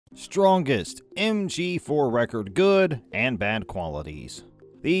Strongest MG4 record, good and bad qualities.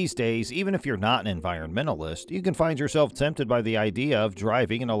 These days, even if you're not an environmentalist, you can find yourself tempted by the idea of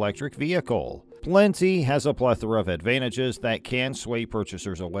driving an electric vehicle. Plenty has a plethora of advantages that can sway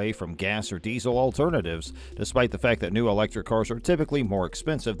purchasers away from gas or diesel alternatives, despite the fact that new electric cars are typically more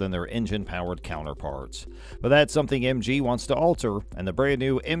expensive than their engine-powered counterparts. But that's something MG wants to alter, and the brand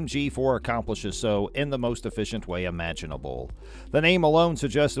new MG4 accomplishes so in the most efficient way imaginable. The name alone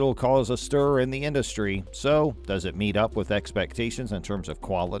suggests it will cause a stir in the industry, so does it meet up with expectations in terms of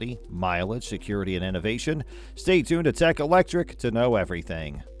quality, mileage, security, and innovation? Stay tuned to Tech Electric to know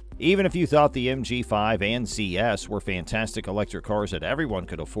everything. Even if you thought the MG5 and ZS were fantastic electric cars that everyone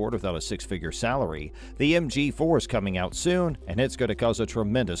could afford without a six-figure salary, the MG4 is coming out soon, and it's going to cause a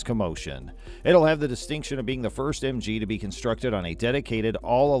tremendous commotion. It'll have the distinction of being the first MG to be constructed on a dedicated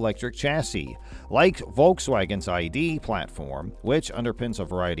all-electric chassis. Like Volkswagen's ID platform, which underpins a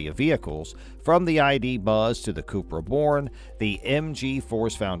variety of vehicles, from the ID Buzz to the Cupra Born, the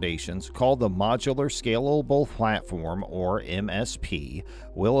MG4's foundations, called the Modular Scalable Platform, or MSP,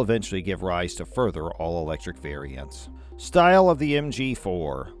 will eventually give rise to further all-electric variants. Style of the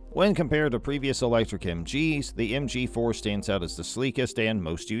MG4. When compared to previous electric MGs, the MG4 stands out as the sleekest and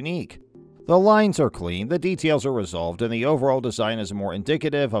most unique. The lines are clean, the details are resolved, and the overall design is more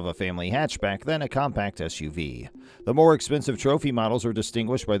indicative of a family hatchback than a compact SUV. The more expensive trophy models are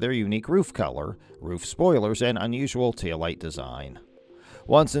distinguished by their unique roof color, roof spoilers, and unusual taillight design.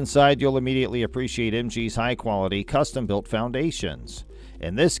 Once inside, you'll immediately appreciate MG's high-quality, custom-built foundations.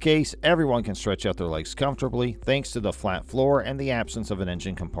 In this case, everyone can stretch out their legs comfortably thanks to the flat floor and the absence of an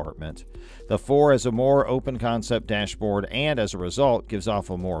engine compartment. The 4 has a more open-concept dashboard and, as a result, gives off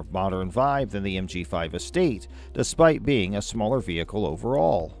a more modern vibe than the MG5 Estate, despite being a smaller vehicle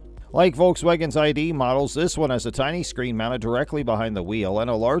overall. Like Volkswagen's ID models, this one has a tiny screen mounted directly behind the wheel and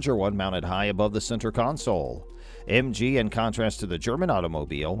a larger one mounted high above the center console. MG, in contrast to the German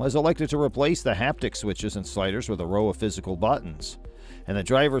automobile, has elected to replace the haptic switches and sliders with a row of physical buttons. In the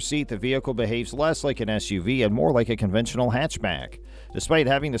driver's seat, the vehicle behaves less like an SUV and more like a conventional hatchback. Despite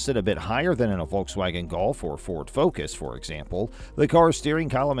having to sit a bit higher than in a Volkswagen Golf or Ford Focus, for example, the car's steering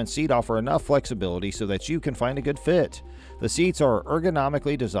column and seat offer enough flexibility so that you can find a good fit. The seats are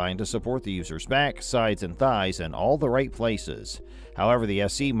ergonomically designed to support the user's back, sides, and thighs in all the right places. However, the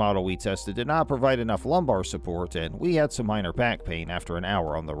SE model we tested did not provide enough lumbar support, and we had some minor back pain after an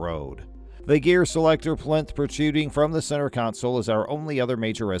hour on the road. The gear selector plinth protruding from the center console is our only other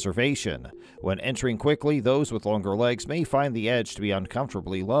major reservation. When entering quickly, those with longer legs may find the edge to be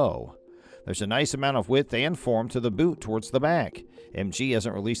uncomfortably low. There's a nice amount of width and form to the boot towards the back. MG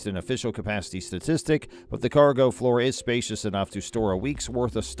hasn't released an official capacity statistic, but the cargo floor is spacious enough to store a week's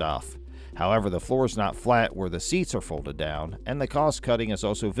worth of stuff. However, the floor is not flat where the seats are folded down, and the cost cutting is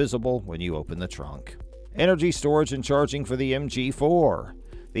also visible when you open the trunk. Energy storage and charging for the MG4.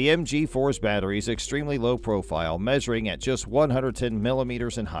 The MG4's battery is extremely low profile, measuring at just 110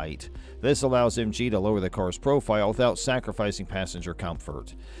 millimeters in height. This allows MG to lower the car's profile without sacrificing passenger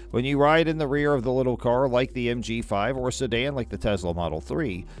comfort. When you ride in the rear of the little car like the MG5 or a sedan like the Tesla Model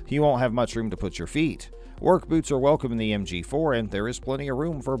 3, you won't have much room to put your feet. Work boots are welcome in the MG4, and there is plenty of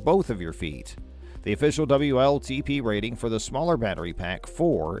room for both of your feet. The official WLTP rating for the smaller battery pack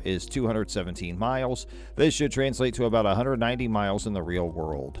 4 is 217 miles. This should translate to about 190 miles in the real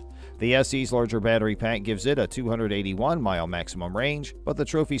world. The SE's larger battery pack gives it a 281-mile maximum range, but the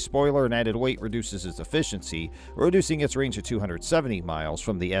trophy spoiler and added weight reduces its efficiency, reducing its range to 270 miles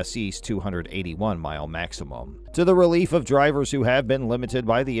from the SE's 281-mile maximum. To the relief of drivers who have been limited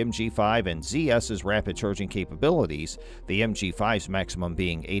by the MG5 and ZS's rapid charging capabilities, the MG5's maximum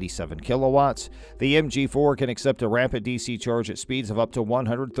being 87 kilowatts, the MG4 can accept a rapid DC charge at speeds of up to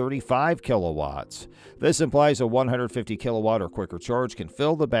 135 kilowatts. This implies a 150 kilowatt or quicker charge can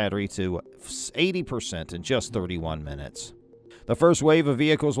fill the battery to 80% in just 31 minutes. The first wave of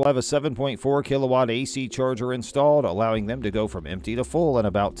vehicles will have a 7.4 kilowatt AC charger installed, allowing them to go from empty to full in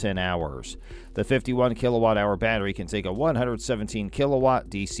about 10 hours. The 51 kilowatt hour battery can take a 117 kilowatt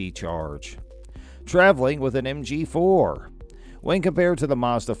DC charge. Traveling with an MG4. When compared to the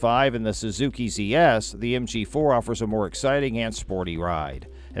Mazda 5 and the Suzuki ZS, the MG4 offers a more exciting and sporty ride.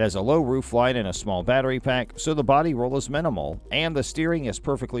 It has a low roofline and a small battery pack, so the body roll is minimal, and the steering is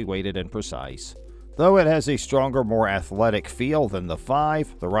perfectly weighted and precise. Though it has a stronger, more athletic feel than the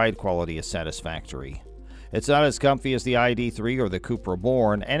 5, the ride quality is satisfactory. It's not as comfy as the ID3 or the Cupra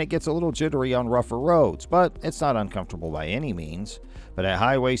Born, and it gets a little jittery on rougher roads, but it's not uncomfortable by any means. But at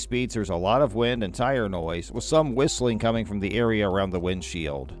highway speeds, there's a lot of wind and tire noise, with some whistling coming from the area around the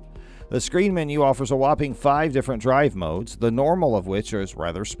windshield. The screen menu offers a whopping 5 different drive modes, the normal of which is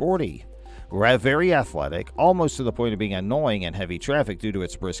rather sporty. Very athletic, almost to the point of being annoying in heavy traffic due to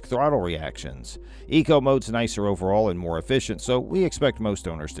its brisk throttle reactions. Eco mode's nicer overall and more efficient, so we expect most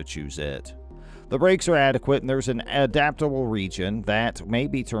owners to choose it. The brakes are adequate, and there's an adaptable region that may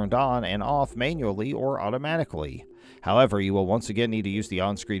be turned on and off manually or automatically. However, you will once again need to use the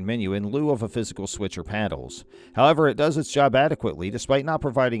on-screen menu in lieu of a physical switch or paddles. However, it does its job adequately despite not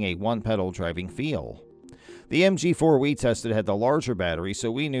providing a one-pedal driving feel. The MG4 we tested had the larger battery, so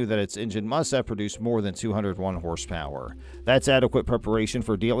we knew that its engine must have produced more than 201 horsepower. That's adequate preparation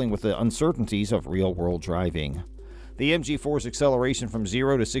for dealing with the uncertainties of real-world driving. The MG4's acceleration from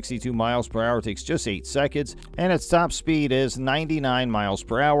 0 to 62 miles per hour takes just 8 seconds, and its top speed is 99 miles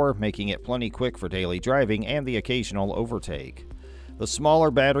per hour, making it plenty quick for daily driving and the occasional overtake. The smaller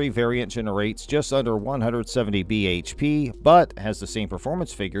battery variant generates just under 170 bhp, but has the same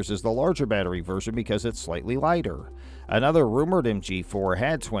performance figures as the larger battery version because it's slightly lighter. Another rumored MG4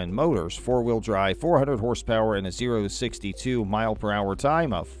 had twin motors, 4-wheel drive, 400 horsepower, and a 0 to 62 mile per hour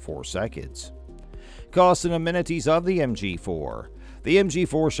time of 4 seconds. Costs and amenities of the MG4. The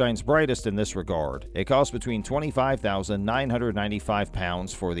MG4 shines brightest in this regard. It costs between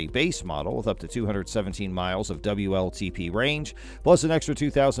 £25,995 for the base model with up to 217 miles of WLTP range, plus an extra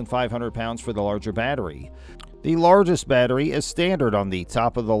 £2,500 for the larger battery. The largest battery is standard on the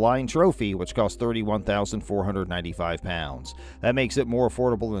top-of-the-line Trophy, which costs £31,495. That makes it more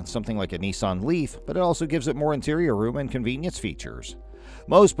affordable than something like a Nissan Leaf, but it also gives it more interior room and convenience features.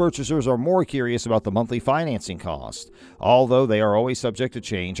 Most purchasers are more curious about the monthly financing cost. Although they are always subject to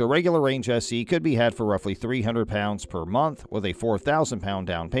change, a regular range SE could be had for roughly £300 per month with a £4,000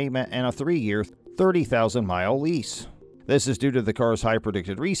 down payment and a 3-year, 30,000-mile lease. This is due to the car's high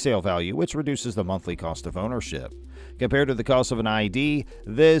predicted resale value, which reduces the monthly cost of ownership. Compared to the cost of an ID,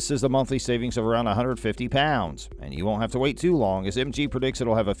 this is a monthly savings of around £150, and you won't have to wait too long as MG predicts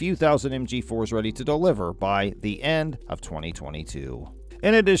it'll have a few thousand MG4s ready to deliver by the end of 2022.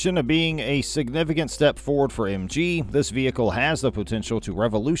 In addition to being a significant step forward for MG, this vehicle has the potential to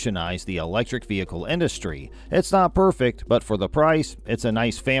revolutionize the electric vehicle industry. It's not perfect, but for the price, it's a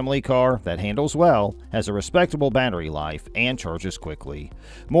nice family car that handles well, has a respectable battery life, and charges quickly.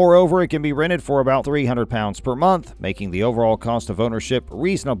 Moreover, it can be rented for about £300 per month, making the overall cost of ownership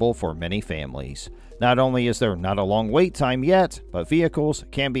reasonable for many families. Not only is there not a long wait time yet, but vehicles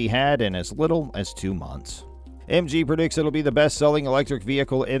can be had in as little as 2 months. MG predicts it'll be the best-selling electric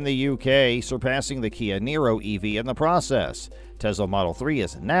vehicle in the UK, surpassing the Kia Niro EV in the process. Tesla Model 3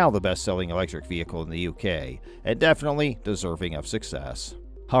 is now the best-selling electric vehicle in the UK, and definitely deserving of success.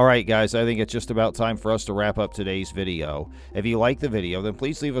 Alright guys, I think it's just about time for us to wrap up today's video. If you like the video, then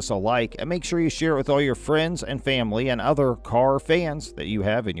please leave us a like and make sure you share it with all your friends and family and other car fans that you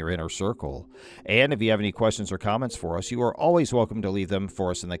have in your inner circle. And if you have any questions or comments for us, you are always welcome to leave them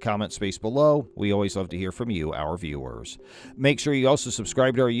for us in the comment space below. We always love to hear from you, our viewers. Make sure you also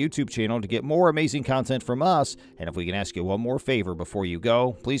subscribe to our YouTube channel to get more amazing content from us. And if we can ask you one more favor before you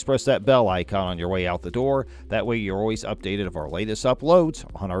go, please press that bell icon on your way out the door. That way you're always updated of our latest uploads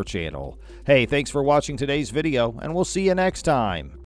on our channel. Hey, thanks for watching today's video, and we'll see you next time.